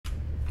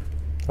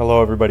Hello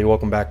everybody,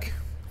 welcome back.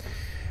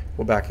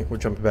 We're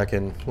jumping back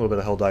in. A little bit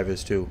of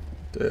Helldivers too.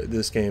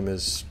 This game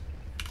is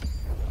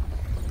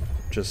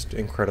just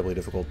incredibly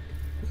difficult,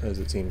 as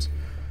it seems.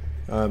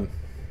 Dude,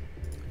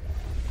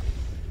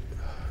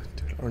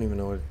 I don't even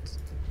know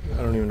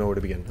where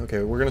to begin.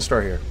 Okay, we're gonna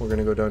start here. We're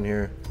gonna go down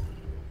here.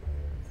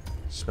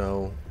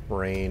 Snow,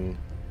 rain.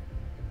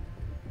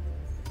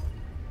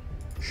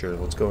 Sure,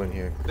 let's go in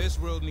here. This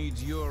world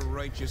needs your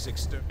righteous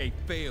a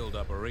failed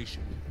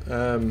operation.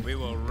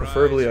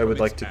 Preferably I would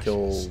like to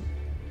kill...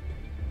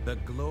 The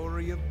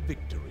glory of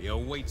victory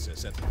awaits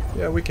us at the...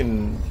 Yeah, we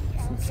can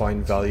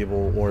find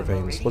valuable ore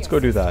veins. Let's go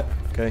do that,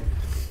 okay?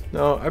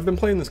 Now, I've been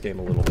playing this game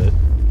a little bit.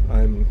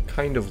 I'm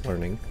kind of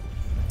learning.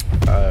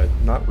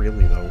 Not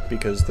really, though,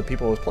 because the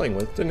people I was playing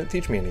with didn't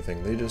teach me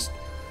anything. They just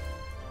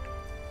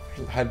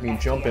had me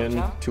jump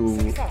in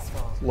to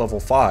level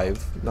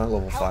 5. Not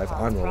level 5,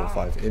 I'm level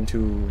 5.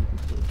 Into,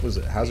 was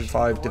it Hazard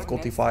 5,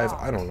 Difficulty 5?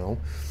 I don't know.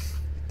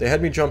 They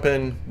had me jump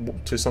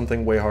in to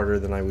something way harder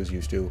than I was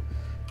used to,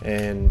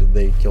 and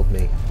they killed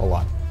me a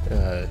lot.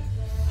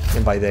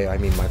 And by they, I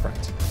mean my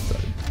friends. So,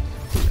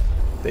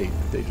 yeah,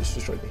 they just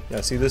destroyed me.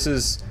 Yeah, see, this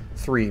is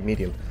 3,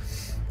 medium.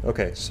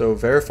 Okay, so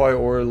verify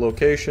ore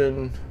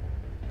location,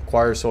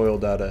 acquire soil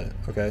data,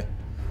 okay.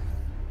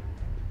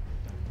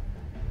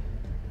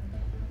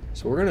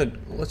 So we're gonna,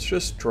 let's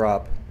just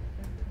drop,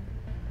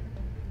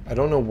 I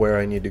don't know where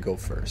I need to go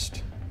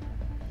first.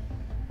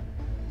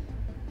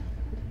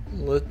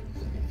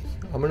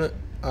 I'm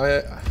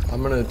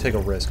gonna take a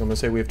risk. I'm gonna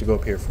say we have to go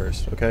up here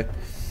first, okay?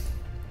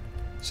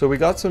 So we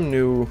got some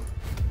new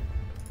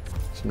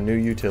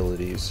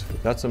utilities. We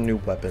got some new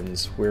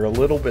weapons. We're a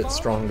little bit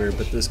stronger,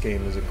 but this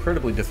game is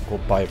incredibly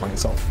difficult by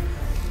myself.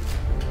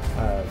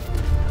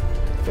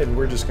 And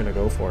we're just gonna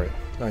go for it.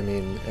 I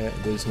mean,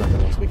 there's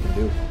nothing else we can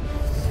do.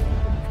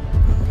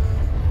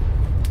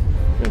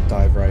 I'm gonna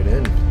dive right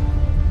in.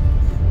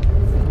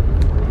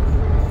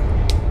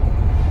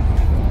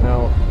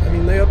 Now, I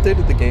mean, they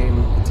updated the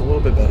game. It's a little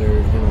bit better,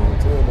 you know,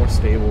 it's a little more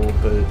stable,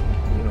 but,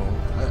 you know,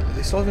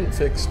 they still haven't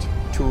fixed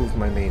 2 of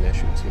my main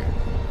issues here.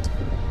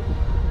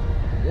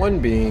 One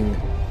being,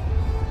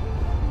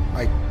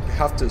 I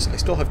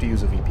still have to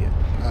use a VPN.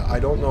 I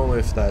don't know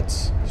if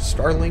that's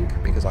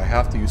Starlink, because I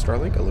have to use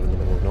Starlink. I live in the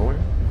middle of nowhere.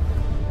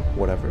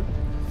 Whatever.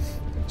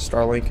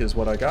 Starlink is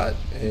what I got,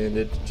 and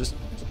it just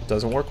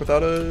doesn't work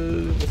without a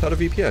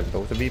VPN. But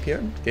with a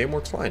VPN, the game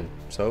works fine.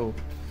 So,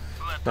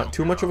 not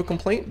too much of a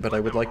complaint, but I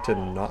would like to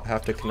not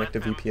have to connect a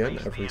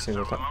VPN every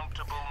single time.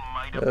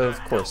 Of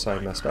course, I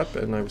messed up,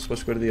 and I was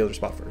supposed to go to the other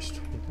spot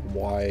first.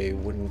 Why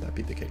wouldn't that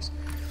be the case?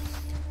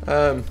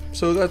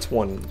 So that's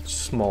one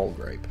small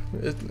gripe.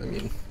 I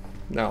mean,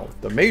 now,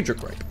 the major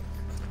gripe.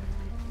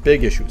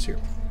 Big issues here.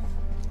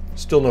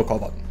 Still no call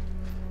button.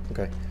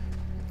 Okay.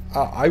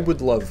 I would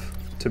love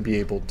to be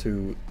able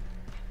to,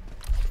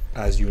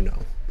 as you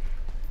know,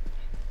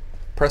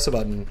 press a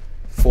button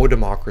for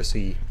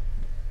democracy,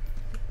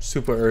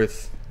 Super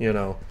Earth, you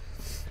know,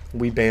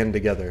 we band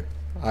together.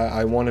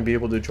 I want to be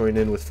able to join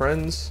in with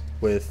friends,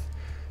 with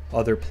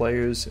other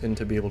players, and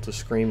to be able to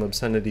scream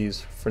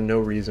obscenities for no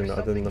reason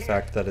other than the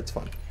fact that it's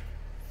fun.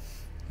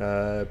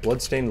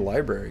 Bloodstained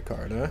library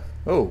card, huh?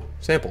 Oh,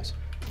 samples.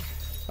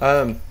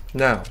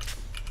 Now,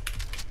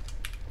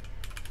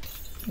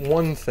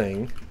 one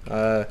thing,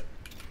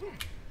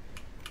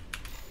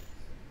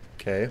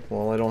 okay,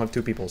 well, I don't have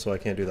 2 people, so I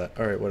can't do that.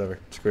 Alright, whatever,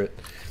 screw it.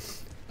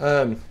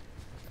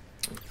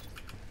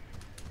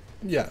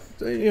 Yeah,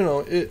 you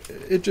know,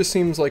 it just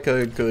seems like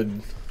a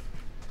good...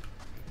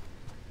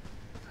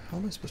 How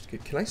am I supposed to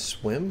get... Can I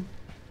swim?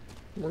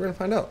 We're gonna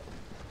find out.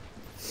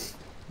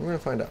 We're gonna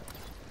find out.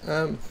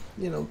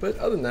 You know, but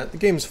other than that, the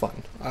game's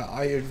fun.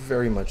 I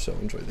very much so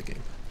enjoy the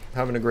game. I'm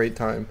having a great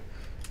time.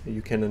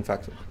 You can, in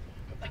fact...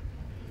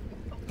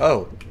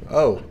 Oh,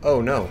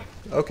 no.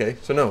 Okay,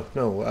 so no.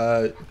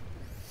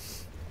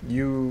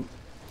 You...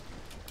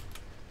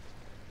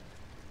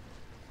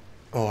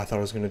 Oh, I thought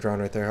I was going to drown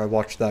right there. I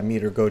watched that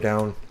meter go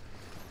down.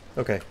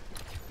 Okay.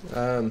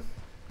 Are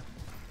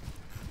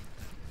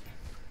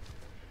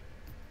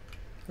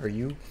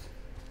you...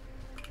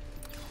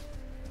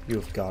 You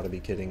have got to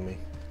be kidding me.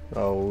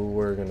 Oh,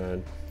 we're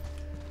in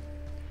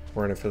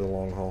it for the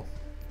long haul.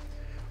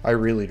 I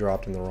really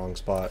dropped in the wrong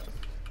spot.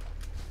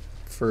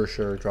 For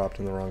sure dropped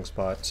in the wrong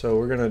spot. So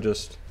we're going to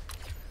just...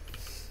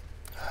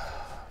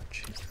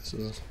 Jeez, this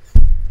is...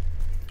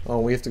 Oh,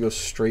 we have to go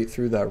straight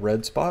through that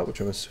red spot, which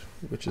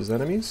is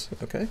enemies.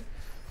 Okay.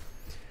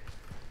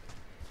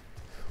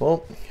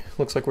 Well,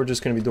 looks like we're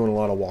just going to be doing a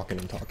lot of walking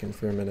and talking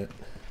for a minute.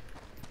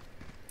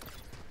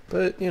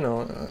 But, you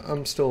know,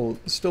 I'm still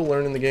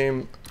learning the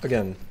game.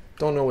 Again,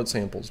 don't know what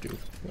samples do.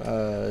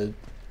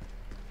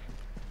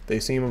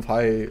 They seem of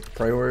high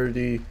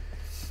priority.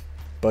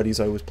 Buddies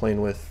I was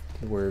playing with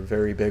were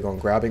very big on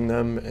grabbing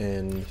them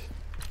and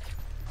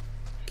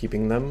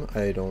keeping them.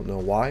 I don't know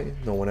why.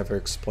 No one ever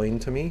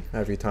explained to me.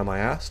 Every time I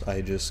asked,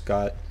 I just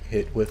got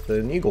hit with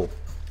an eagle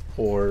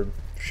or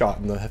shot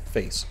in the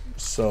face.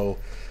 So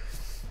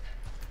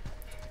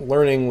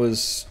learning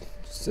is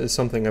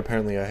something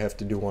apparently I have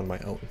to do on my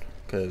own.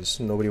 because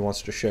nobody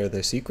wants to share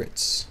their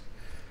secrets.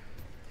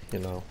 You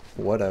know,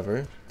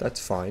 whatever. That's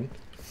fine.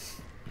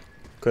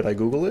 Could I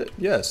Google it?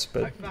 Yes,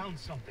 but... I found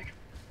something.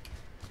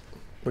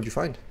 What'd you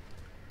find?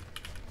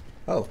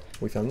 Oh,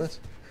 we found this.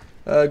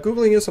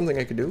 Googling is something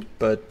I could do,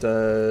 but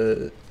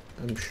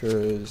I'm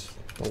sure as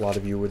a lot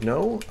of you would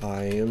know,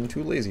 I am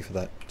too lazy for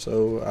that,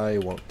 so I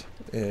won't.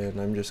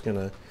 And I'm just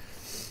gonna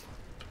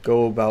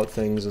go about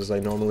things as I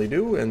normally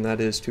do, and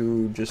that is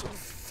to just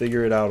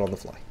figure it out on the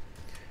fly.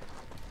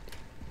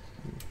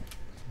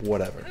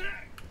 Whatever.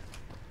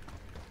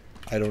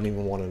 I don't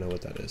even want to know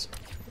what that is.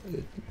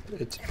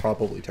 It's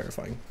probably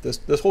terrifying.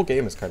 This whole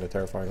game is kind of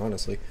terrifying,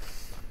 honestly.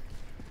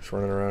 Just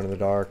running around in the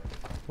dark,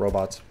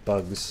 robots,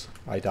 bugs,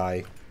 I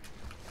die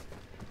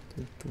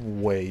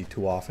way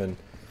too often.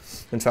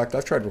 In fact,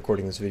 I've tried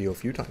recording this video a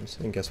few times,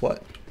 and guess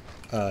what?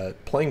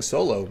 Playing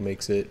solo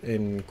makes it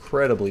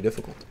incredibly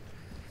difficult.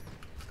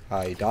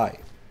 I die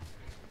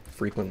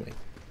frequently,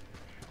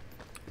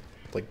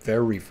 like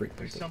very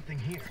frequently. There's something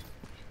here.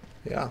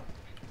 Yeah,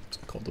 it's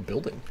called the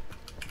building.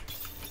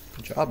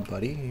 Good job,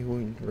 buddy.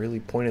 You really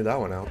pointed that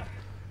one out.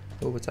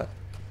 Oh, what's that?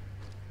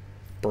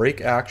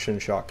 Break action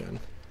shotgun.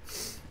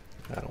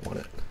 I don't want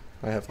it.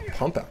 I have a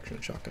pump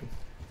action shotgun.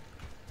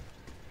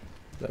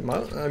 That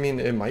might, I mean,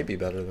 it might be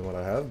better than what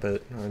I have,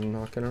 but I'm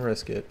not gonna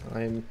risk it.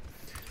 You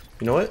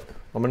know what?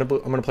 I'm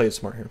gonna play it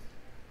smart here.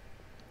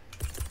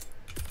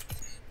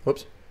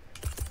 Whoops.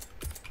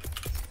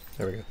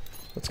 There we go.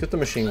 Let's get the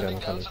machine gun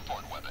coming.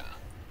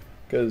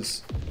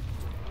 Because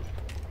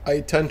I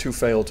tend to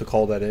fail to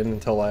call that in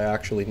until I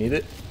actually need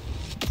it.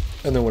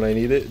 And then when I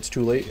need it, it's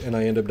too late, and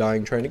I end up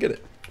dying trying to get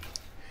it.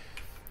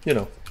 You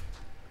know.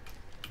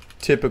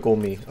 Typical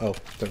me. Oh,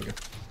 there we go.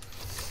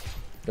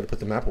 Gotta put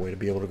the map away to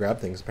be able to grab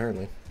things,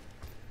 apparently.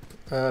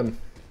 Alright.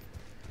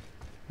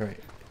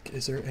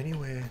 Is there any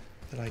way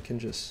that I can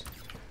just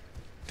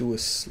do a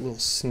little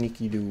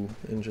sneaky do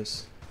and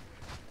just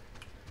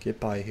get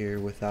by here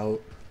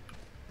without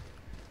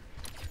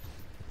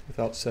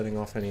setting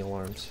off any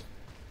alarms?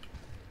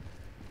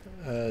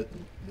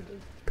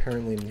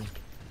 Apparently...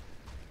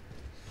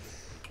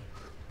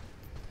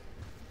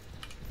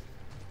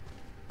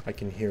 I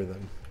can hear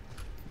them.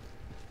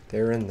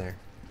 They're in there.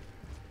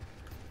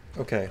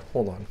 Okay,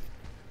 hold on.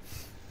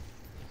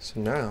 So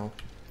now,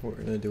 we're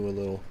gonna do a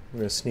little...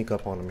 We're gonna sneak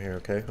up on them here,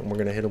 okay? And we're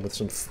gonna hit them with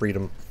some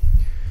freedom.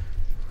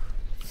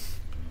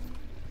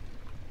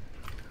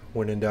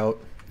 When in doubt,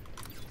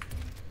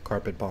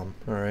 carpet bomb,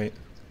 alright?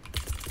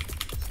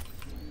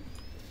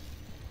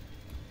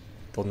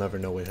 They'll never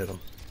know what hit them.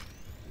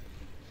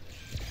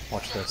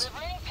 Watch this.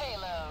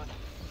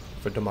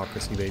 For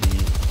democracy, baby.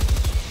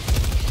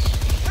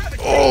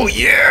 Oh,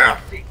 yeah!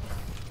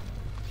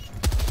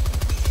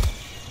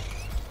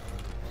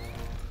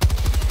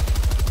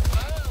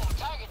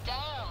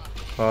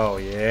 Oh,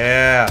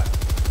 yeah.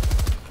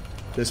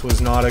 This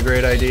was not a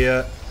great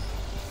idea.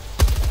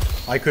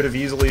 I could have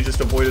easily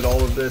just avoided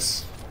all of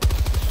this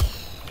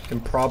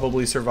and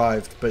probably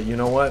survived, but you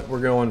know what? We're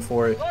going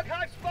for it.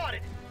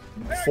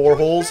 4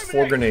 holes,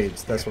 4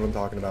 grenades. That's what I'm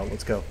talking about.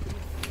 Let's go.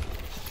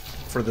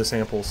 For the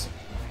samples.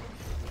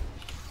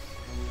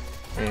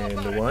 And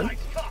a 1.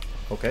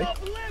 Okay.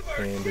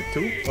 And a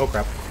 2. Oh,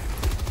 crap.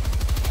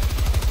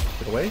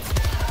 Get away.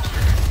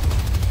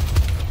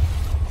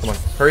 Come on.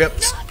 Hurry up.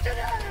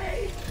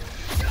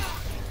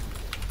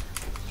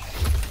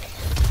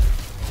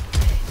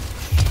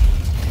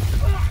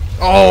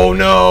 Oh,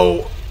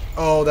 no.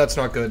 Oh, that's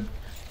not good.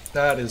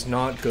 That is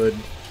not good.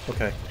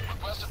 Okay.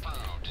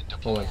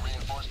 Hold on.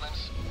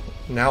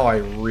 Now I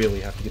really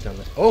have to get down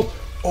there. Oh!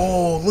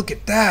 Oh, look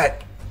at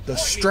that! The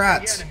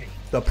strats!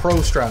 The pro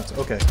strats.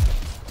 Okay.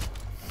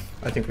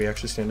 I think we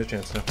actually stand a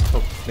chance now.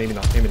 Oh, maybe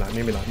not, maybe not,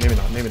 maybe not, maybe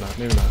not, maybe not,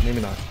 maybe not,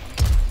 maybe not.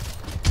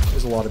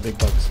 There's a lot of big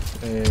bugs.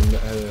 And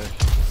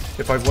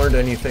if I've learned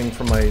anything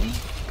from my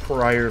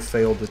prior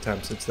failed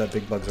attempts, it's that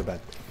big bugs are bad.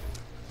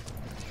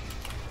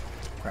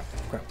 Crap,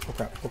 crap, oh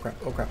crap, oh crap,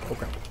 oh crap, oh crap, oh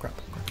crap, oh crap.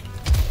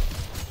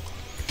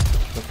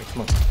 Okay,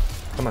 come on.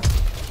 Come on.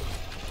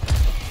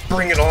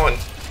 Bring it on!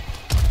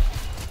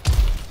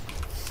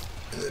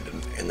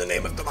 In the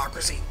name of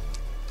democracy,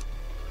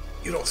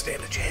 you don't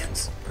stand a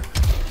chance.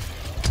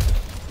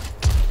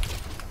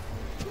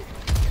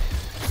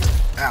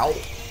 Ow.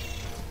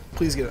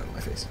 Please get out of my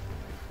face.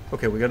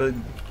 Okay, we gotta...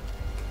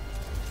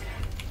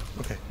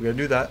 Okay, we gotta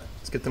do that.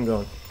 Let's get them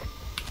going.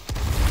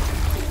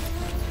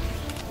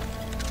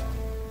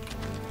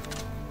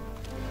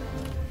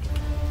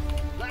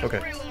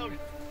 Okay.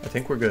 I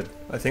think we're good.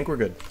 I think we're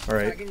good.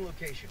 Alright.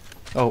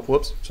 Oh,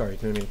 whoops. Sorry,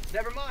 didn't mean...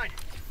 Never mind.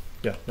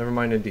 Yeah, never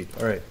mind indeed.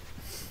 Alright.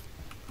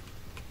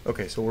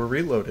 Okay, so we're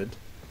reloaded.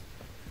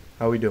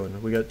 How are we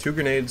doing? We got 2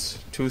 grenades,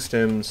 2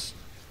 stims,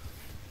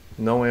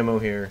 no ammo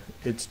here.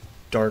 It's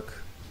dark.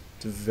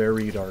 It's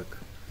very dark.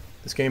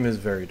 This game is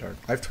very dark.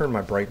 I've turned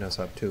my brightness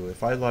up too.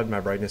 If I let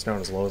my brightness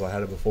down as low as I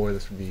had it before,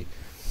 this would be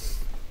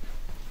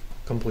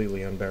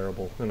completely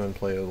unbearable and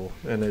unplayable.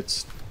 And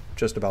it's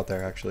just about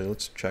there actually.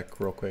 Let's check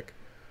real quick.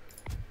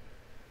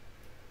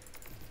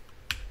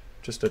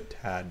 Just a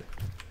tad.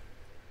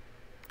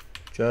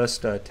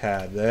 Just a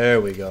tad. There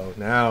we go.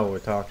 Now we're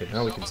talking.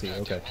 Now we can see.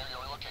 Okay.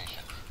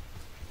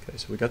 Okay,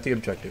 so we got the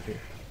objective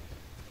here.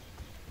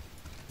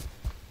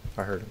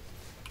 I heard him.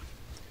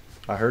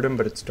 I heard him,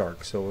 but it's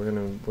dark, so we're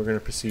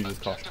gonna proceed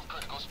with caution.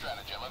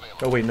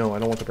 Oh wait, no, I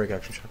don't want the break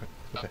action shotgun.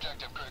 Okay.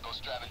 Objective critical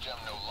stratagem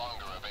no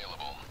longer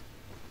available.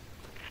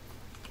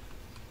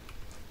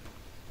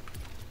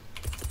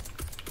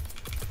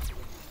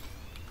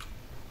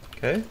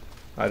 Okay.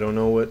 I don't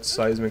know what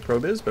seismic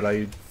probe is, but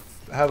I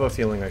have a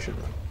feeling I should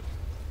run.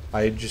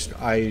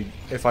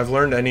 If I've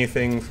learned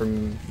anything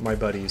from my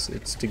buddies,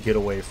 it's to get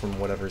away from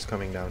whatever's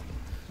coming down,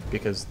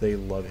 because they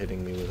love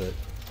hitting me with it.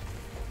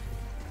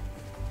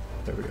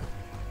 There we go.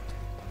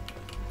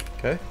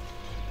 Okay.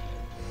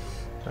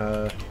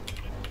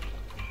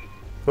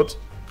 Whoops.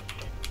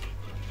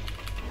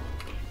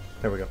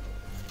 There we go.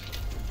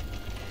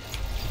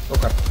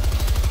 Okay.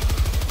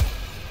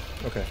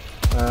 Okay.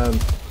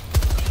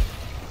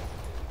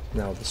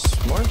 Now the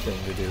smart thing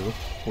to do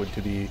would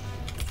to be...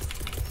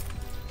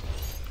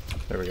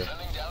 There we go.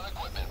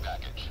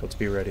 Let's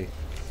be ready.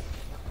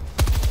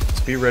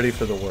 Let's be ready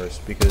for the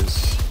worst,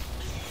 because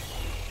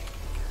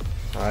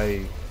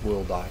I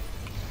will die.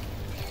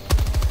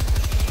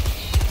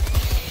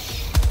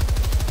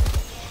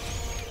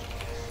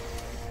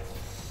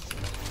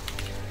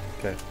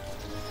 Okay.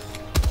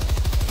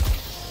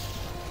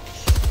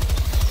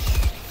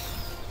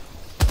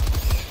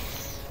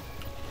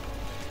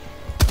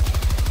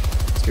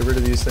 Let's get rid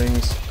of these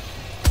things,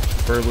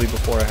 preferably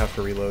before I have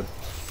to reload,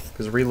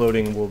 because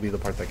reloading will be the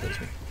part that kills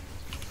me.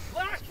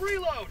 Last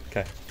reload.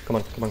 Okay, come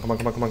on, come on, come on,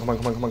 come on, come on, come on,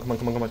 come on, come on, come on,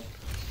 come on, come on.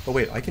 Oh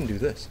wait, I can do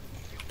this.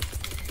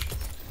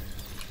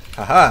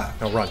 Haha!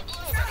 Now run.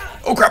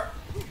 Oh crap!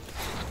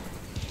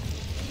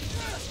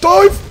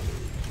 Dive!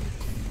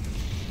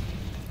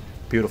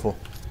 Beautiful.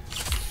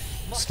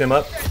 Stim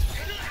up.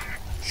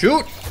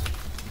 Shoot!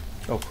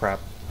 Oh crap.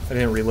 I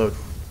didn't reload.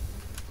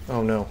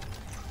 Oh no.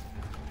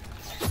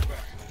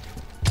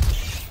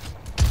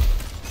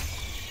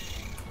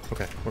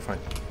 Okay, we're fine.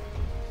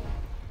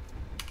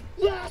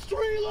 Last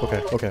reload.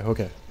 Okay, okay,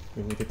 okay.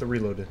 We need to get the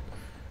reload in.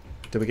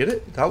 Did we get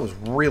it? That was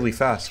really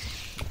fast.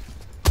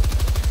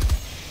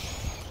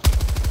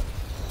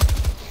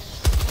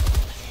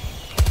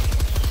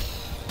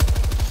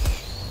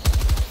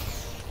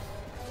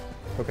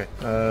 Okay,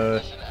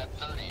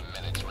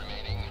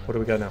 what do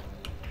we got now?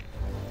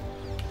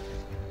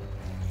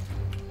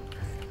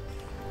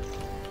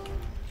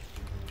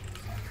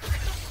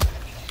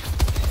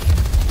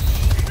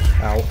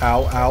 Ow,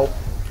 ow, ow.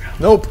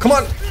 Nope, come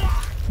on!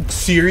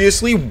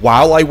 Seriously?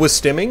 While I was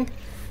stimming?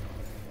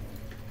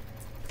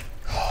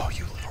 Oh,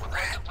 you little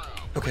rat.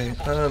 Okay,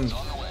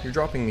 you're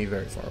dropping me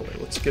very far away.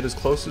 Let's get as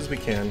close as we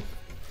can.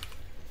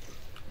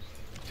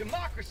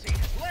 Democracy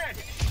has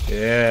landed.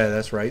 Yeah,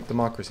 that's right.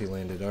 Democracy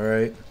landed.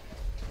 Alright.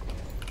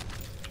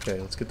 Okay,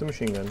 let's get the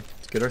machine gun.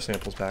 Let's get our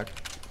samples back.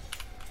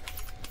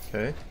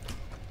 Okay.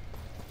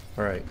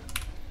 Alright.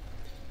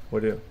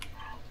 What do?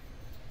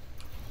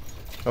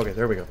 Okay,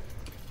 there we go.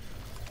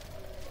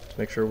 Let's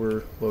make sure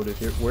we're loaded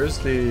here. Where's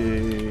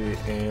the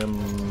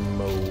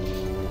ammo?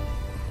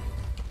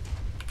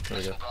 There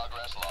we go.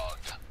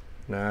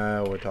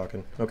 Now we're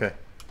talking. Okay.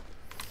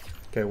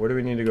 Okay, where do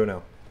we need to go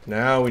now?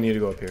 Now we need to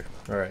go up here.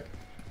 Alright.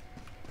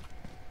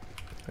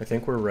 I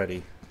think we're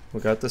ready. We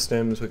got the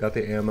stems, we got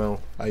the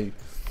ammo. I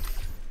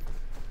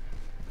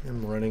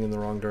am running in the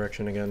wrong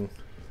direction again.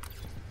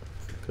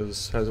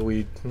 Because as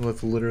we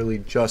have literally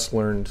just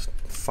learned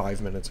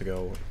 5 minutes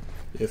ago,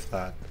 if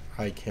that,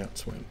 I can't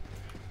swim.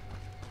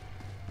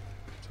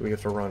 So we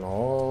have to run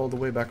all the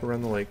way back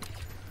around the lake.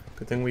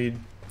 Good thing we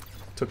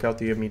took out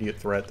the immediate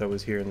threat that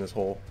was here in this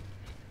hole.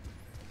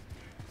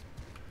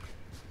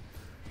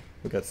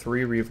 We got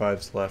 3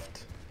 revives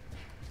left.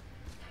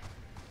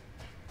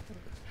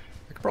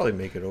 I could probably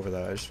make it over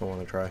that, I just don't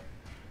want to try.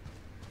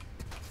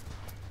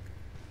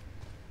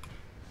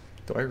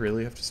 Do I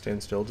really have to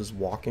stand still just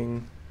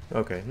walking?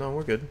 Okay, no,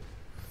 we're good.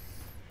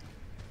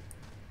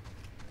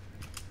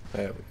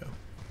 There we go.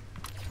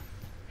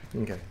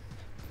 Okay.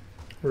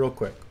 Real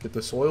quick, get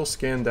the soil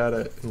scan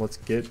data and let's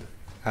get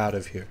out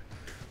of here.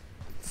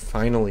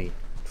 Finally,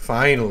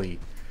 finally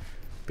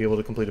be able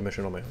to complete a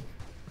mission on my own.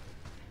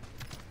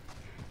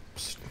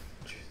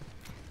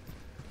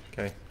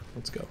 Okay,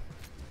 let's go.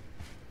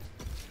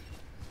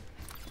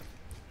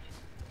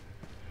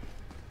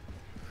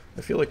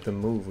 I feel like the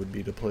move would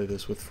be to play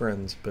this with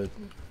friends, but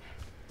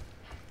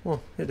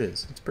well, it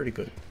is. It's pretty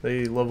good.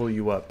 They level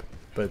you up,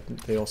 but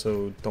they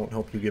also don't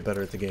help you get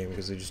better at the game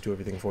because they just do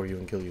everything for you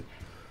and kill you.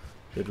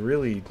 It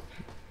really,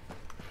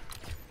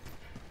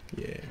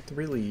 yeah, it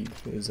really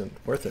isn't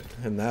worth it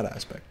in that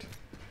aspect.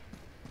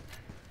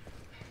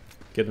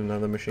 Get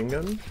another machine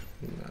gun?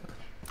 Nah.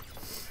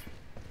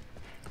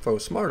 If I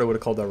was smart, I would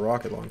have called that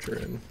rocket launcher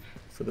in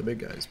for the big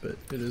guys, but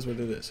it is what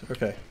it is.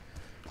 Okay,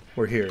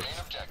 we're here.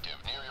 Objective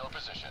near your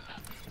position.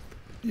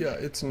 Yeah,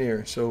 it's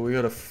near, so we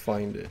gotta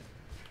find it.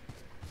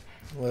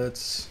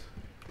 Let's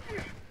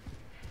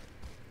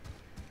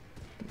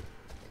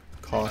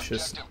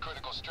cautious. Objective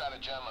critical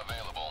stratagem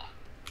available.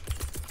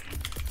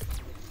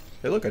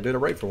 Hey, look, I did it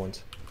right for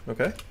once.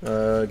 Okay,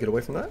 get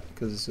away from that,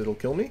 because it'll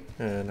kill me,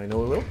 and I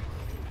know it will.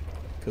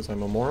 Because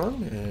I'm a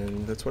moron,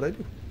 and that's what I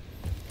do.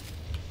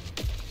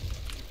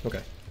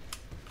 Okay.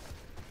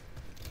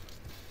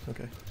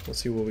 Okay, let's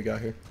see what we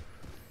got here.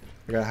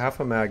 I got half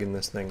a mag in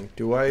this thing.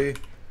 Do I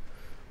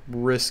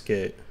risk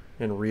it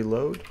and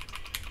reload?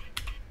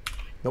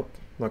 Nope,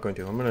 not going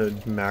to. I'm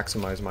going to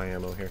maximize my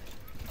ammo here.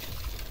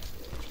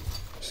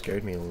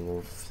 Scared me, a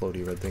little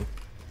floaty red thing.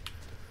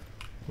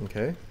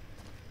 Okay.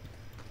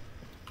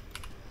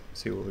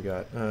 Let's see what we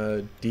got.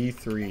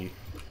 D3.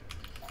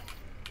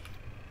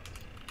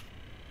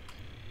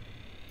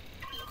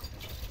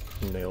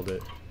 Nailed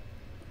it.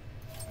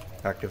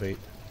 Activate.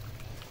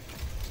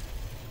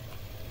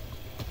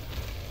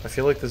 I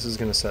feel like this is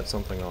going to set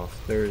something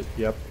off. There,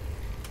 yep.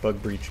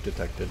 Bug breach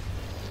detected.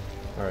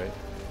 Alright.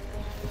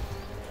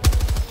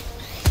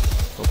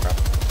 Oh crap.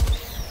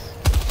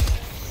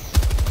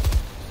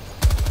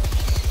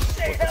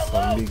 Say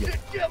hello to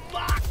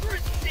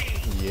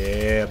democracy!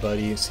 Yeah,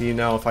 buddy. See,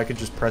 now if I could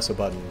just press a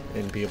button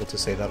and be able to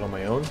say that on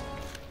my own,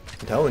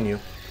 I'm telling you.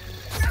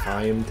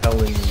 I am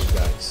telling you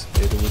guys.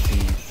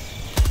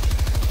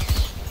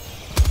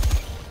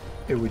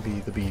 It would be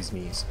the bee's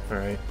knees,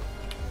 alright?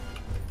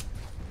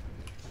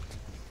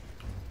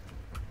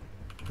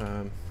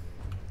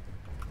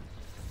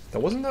 That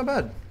wasn't that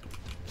bad.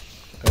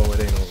 Oh, it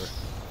ain't over.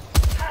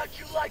 How'd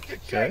you like to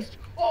taste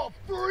of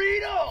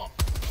freedom?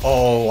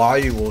 Oh,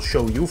 I will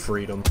show you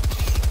freedom.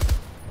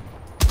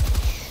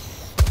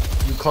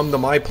 You come to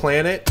my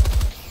planet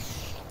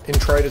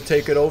and try to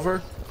take it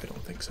over? I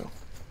don't think so.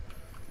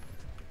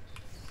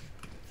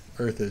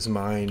 Earth is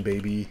mine,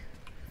 baby.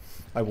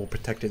 I will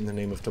protect it in the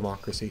name of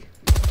democracy.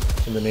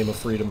 In the name of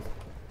freedom.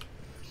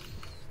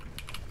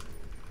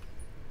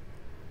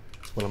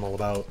 That's what I'm all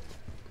about.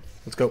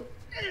 Let's go.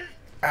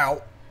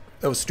 Ow.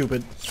 That was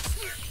stupid.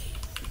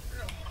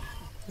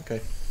 Okay.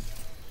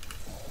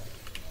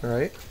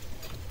 Alright.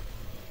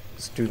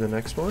 Let's do the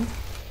next one.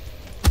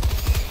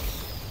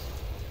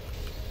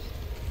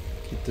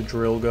 Keep the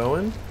drill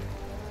going.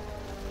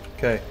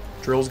 Okay.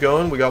 Drill's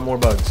going. We got more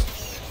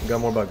bugs. We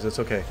got more bugs. That's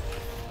okay.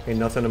 Ain't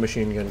nothing a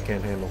machine gun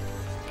can't handle.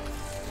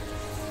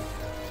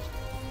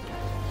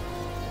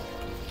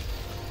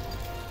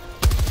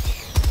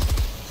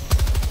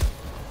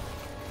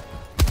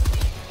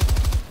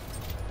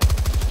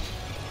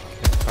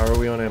 How are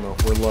we on ammo?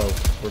 We're low.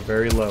 We're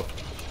very low.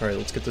 Alright,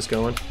 let's get this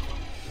going.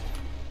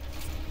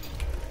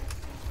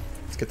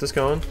 Let's get this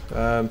going.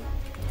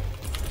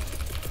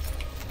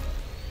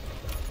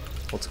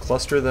 Let's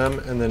cluster them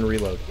and then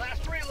reload.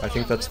 I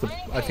think that's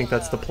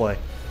the play.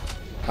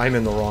 I'm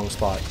in the wrong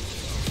spot.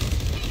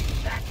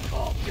 That's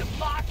called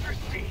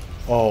democracy.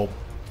 Oh,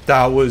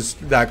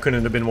 that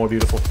couldn't have been more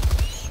beautiful.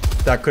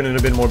 That couldn't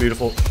have been more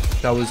beautiful.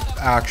 That was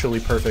actually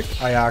perfect.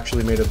 I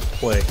actually made a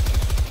play.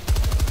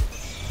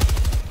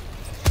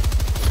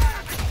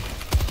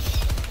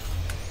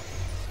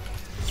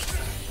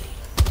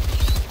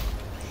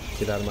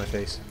 Get out of my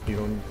face. You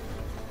don't...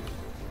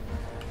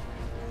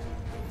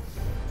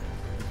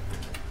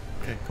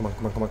 Okay, come on,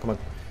 come on, come on, come on.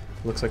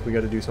 Looks like we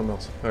gotta do something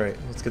else. Alright,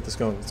 let's get this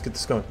going. Let's get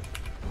this going.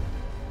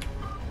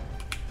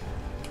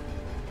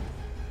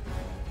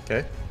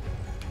 Okay.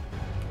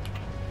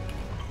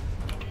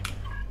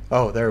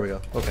 Oh, there we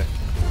go. Okay.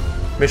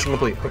 Mission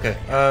complete. Okay.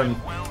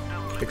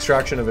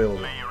 Extraction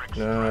available.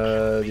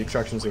 The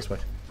extraction's this way.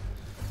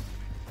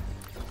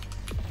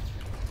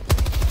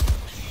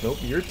 Nope,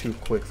 you're too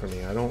quick for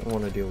me. I don't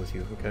want to deal with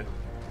you, okay?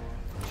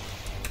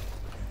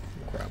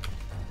 Crap.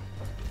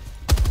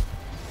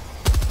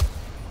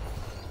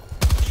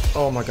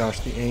 Oh my gosh,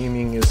 the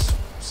aiming is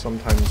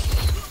sometimes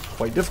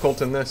quite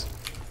difficult in this.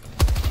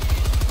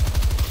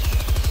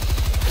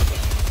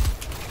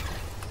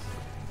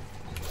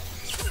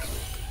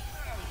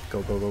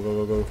 Go, go, go,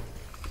 go, go, go.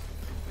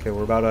 Okay,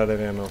 we're about out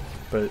of ammo,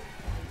 but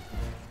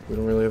we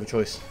don't really have a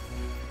choice.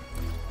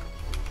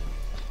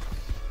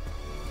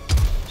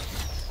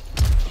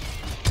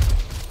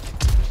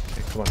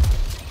 Come on.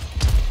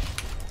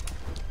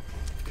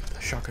 The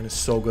shotgun is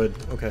so good.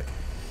 Okay.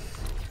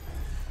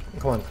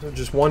 Come on.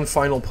 Just one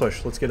final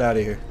push. Let's get out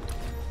of here.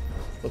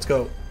 Let's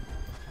go.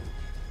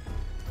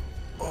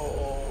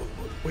 Oh,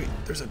 wait.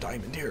 There's a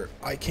diamond here.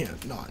 I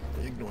can't not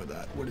ignore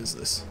that. What is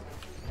this?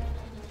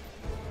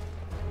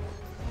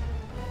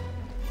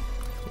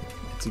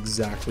 It's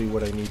exactly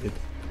what I needed.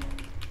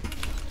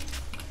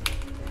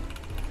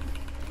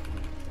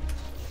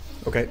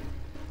 Okay.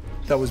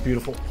 That was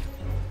beautiful.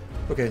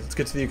 Okay, let's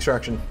get to the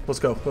extraction. Let's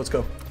go, let's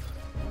go.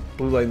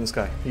 Blue light in the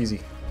sky,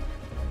 easy.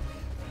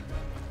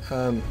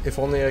 If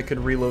only I could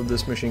reload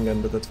this machine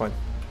gun, but that's fine.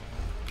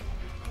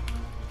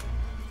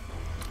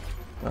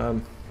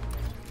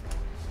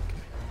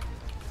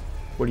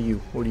 What do you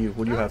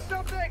have?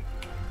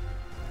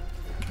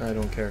 I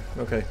don't care.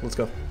 Okay, let's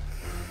go.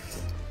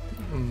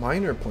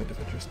 Minor point of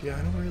interest. Yeah,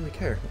 I don't really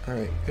care.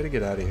 Alright, gotta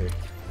get out of here.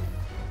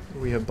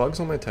 We have bugs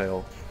on my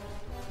tail.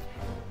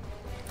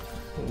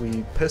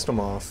 We pissed them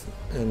off,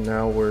 and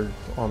now we're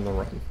on the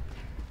run.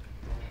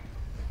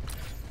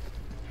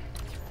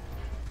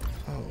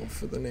 Oh,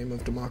 for the name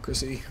of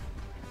democracy.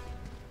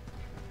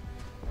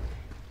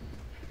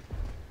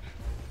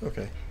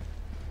 Okay.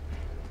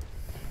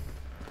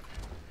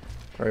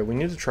 Alright, we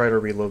need to try to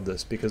reload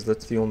this, because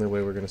that's the only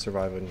way we're going to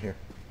survive in here.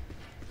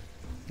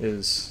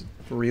 Is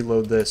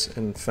reload this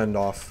and fend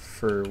off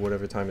for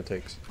whatever time it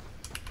takes.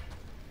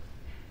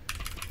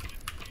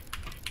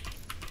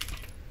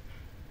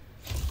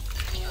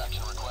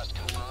 Extraction request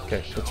confirmed.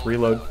 Okay, let's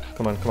reload.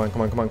 Come on, come on,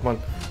 come on, come on, come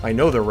on. I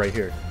know they're right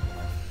here.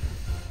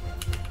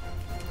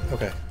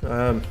 Okay,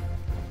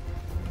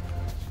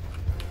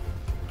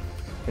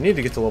 I need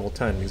to get to level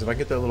 10, because if I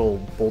get that little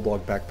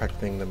bulldog backpack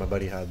thing that my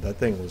buddy had, that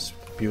thing was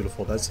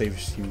beautiful. That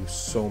saves you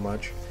so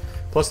much.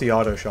 Plus the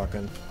auto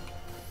shotgun.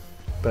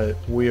 But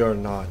we are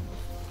not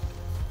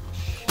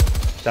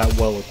that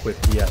well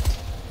equipped yet.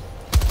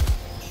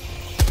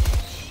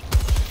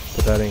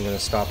 But that ain't gonna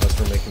stop us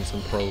from making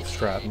some pro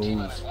strat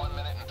moves. 1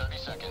 minute and 30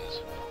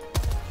 seconds.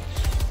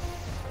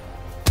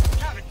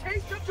 Have a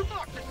taste of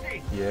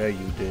democracy. Yeah,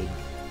 you did.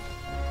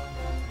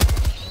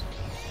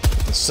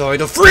 The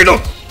side of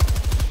freedom!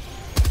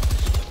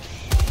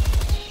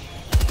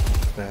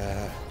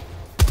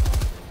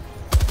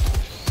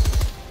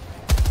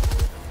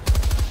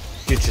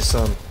 Get you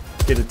some.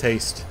 Get a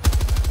taste.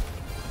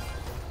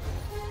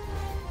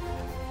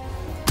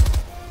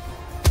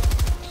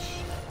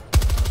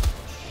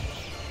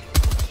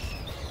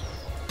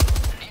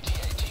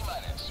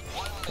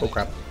 Oh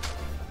crap.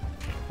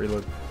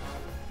 Reload.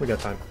 We got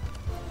time.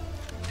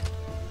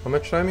 How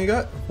much time you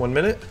got? 1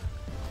 minute?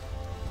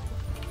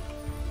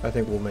 I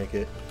think we'll make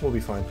it. We'll be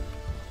fine.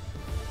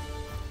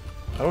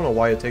 I don't know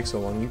why it takes so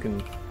long.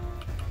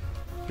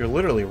 You're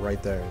literally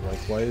right there. Like,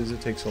 why does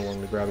it take so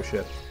long to grab a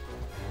ship?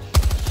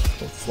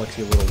 Don't flex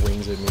your little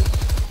wings at me.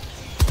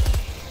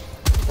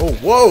 Oh,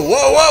 whoa,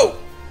 whoa, whoa!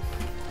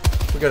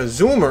 We got a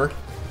zoomer.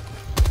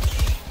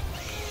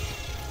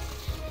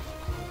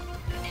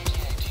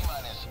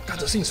 God,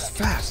 this thing's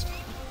fast.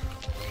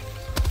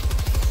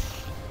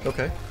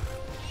 Okay.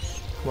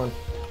 Come on.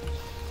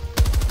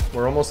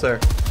 We're almost there.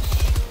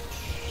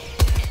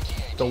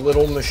 The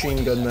little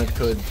machine gun that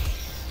could.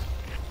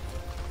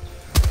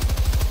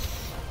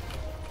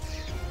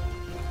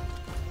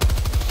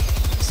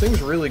 This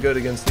thing's really good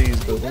against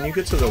these, but when you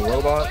get to the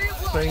robot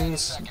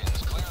things,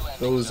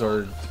 those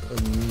are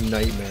a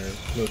nightmare.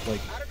 Look,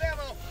 like,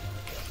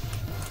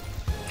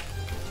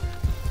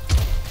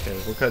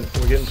 okay,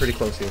 we're getting pretty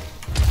close here.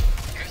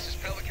 This is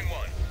Pelican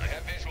 1. I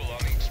have visual on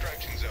the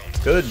extraction zone.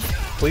 Good.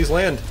 Please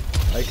land.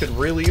 I could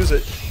really use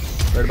it.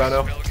 Right about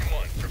now. Pelican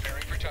 1,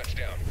 preparing for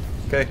touchdown.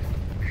 Okay.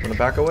 I'm gonna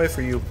back away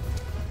for you.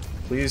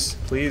 Please,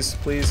 please,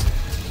 please.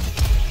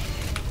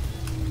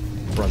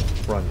 Run,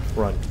 run,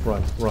 run,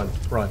 run, run,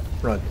 run,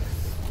 run.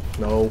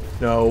 No,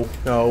 no,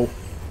 no.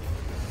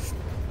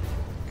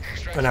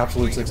 An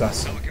absolute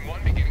success. Pelican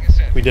 1 beginning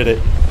ascent. We did it.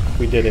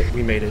 We did it.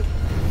 We made it.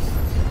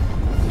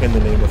 In the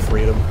name of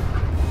freedom.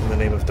 In the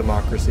name of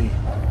democracy.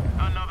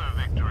 Another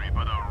victory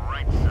for the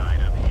right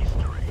side of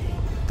history.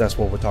 That's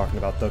what we're talking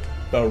about. The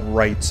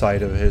right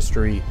side of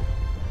history.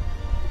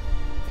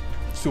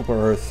 Super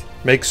Earth.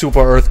 Make Super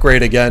Earth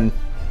great again.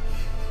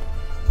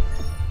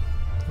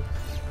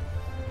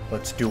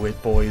 Let's do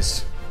it,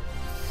 boys.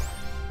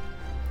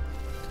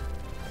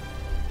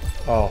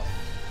 Oh,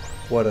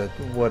 what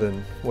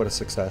a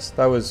success.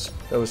 That was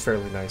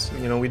fairly nice.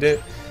 You know,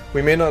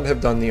 we may not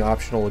have done the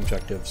optional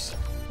objectives.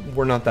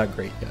 We're not that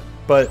great yet,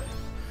 but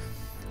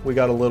we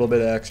got a little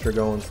bit of extra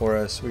going for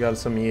us. We got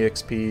some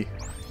EXP.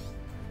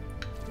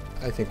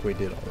 I think we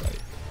did all right.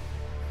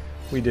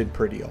 We did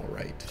pretty all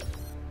right.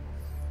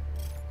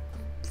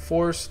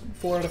 4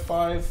 out of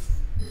 5.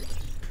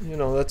 You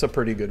know, that's a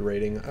pretty good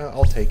rating.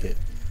 I'll take it.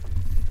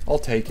 I'll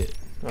take it.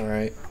 All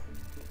right.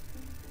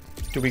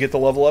 Do we get the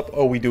level up?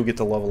 Oh, we do get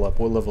the level up.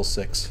 We're level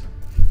 6.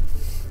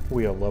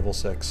 We are level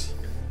 6.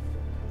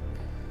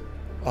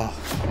 Ah.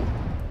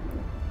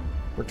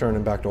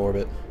 Returning back to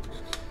orbit.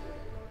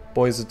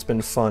 Boys, it's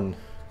been fun.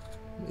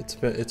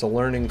 It's a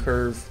learning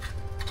curve.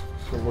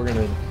 But we're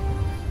gonna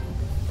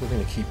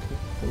keep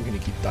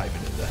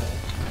diving into hell.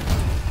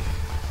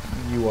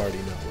 You already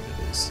know what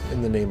it is.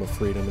 In the name of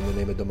freedom, in the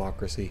name of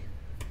democracy.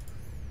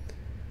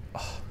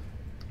 Oh,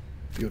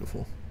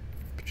 beautiful.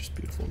 Just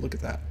beautiful. Look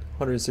at that.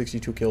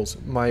 162 kills.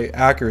 My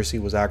accuracy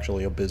was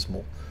actually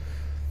abysmal.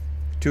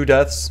 2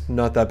 deaths,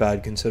 not that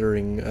bad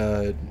considering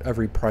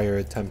every prior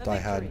attempt I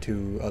had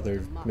to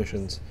other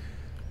missions.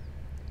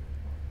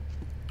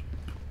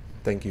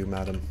 Thank you,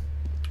 madam.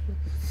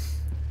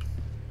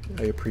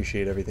 I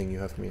appreciate everything you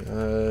have for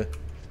me.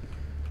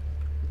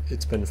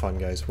 It's been fun,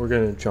 guys. We're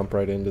gonna jump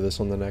right into this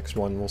on the next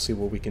one. We'll see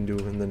what we can do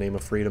in the name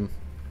of freedom.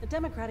 A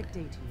democratic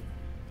day to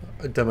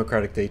you. A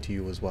democratic day to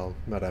you as well,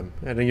 madam.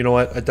 And you know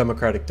what? A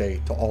democratic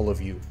day to all of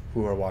you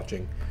who are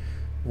watching.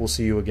 We'll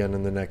see you again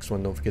in the next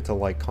one. Don't forget to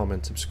like,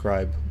 comment,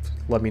 subscribe.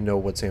 Let me know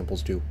what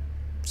samples do.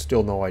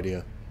 Still no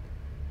idea.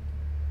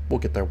 We'll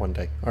get there one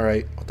day.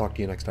 Alright, I'll talk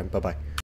to you next time. Bye-bye.